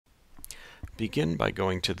Begin by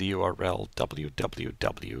going to the URL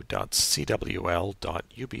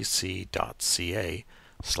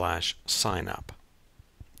www.cwl.ubc.ca/signup.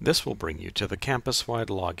 This will bring you to the campus-wide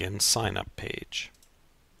login sign-up page.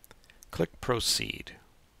 Click Proceed.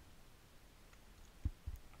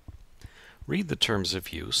 Read the terms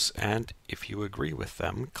of use and, if you agree with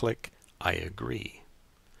them, click I agree.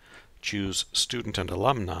 Choose Student and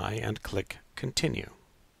Alumni and click Continue.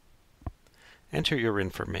 Enter your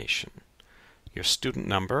information. Your student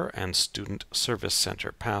number and Student Service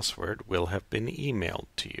Center password will have been emailed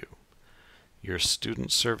to you. Your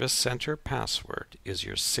Student Service Center password is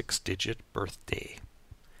your 6-digit birthday.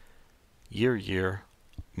 Year,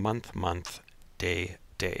 month, day.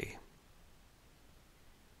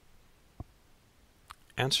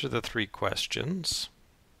 Answer the 3 questions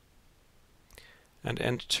and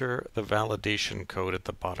enter the validation code at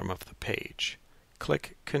the bottom of the page.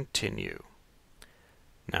 Click Continue.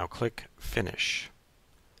 Now click Finish.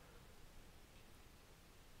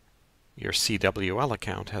 Your CWL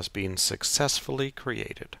account has been successfully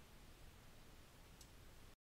created.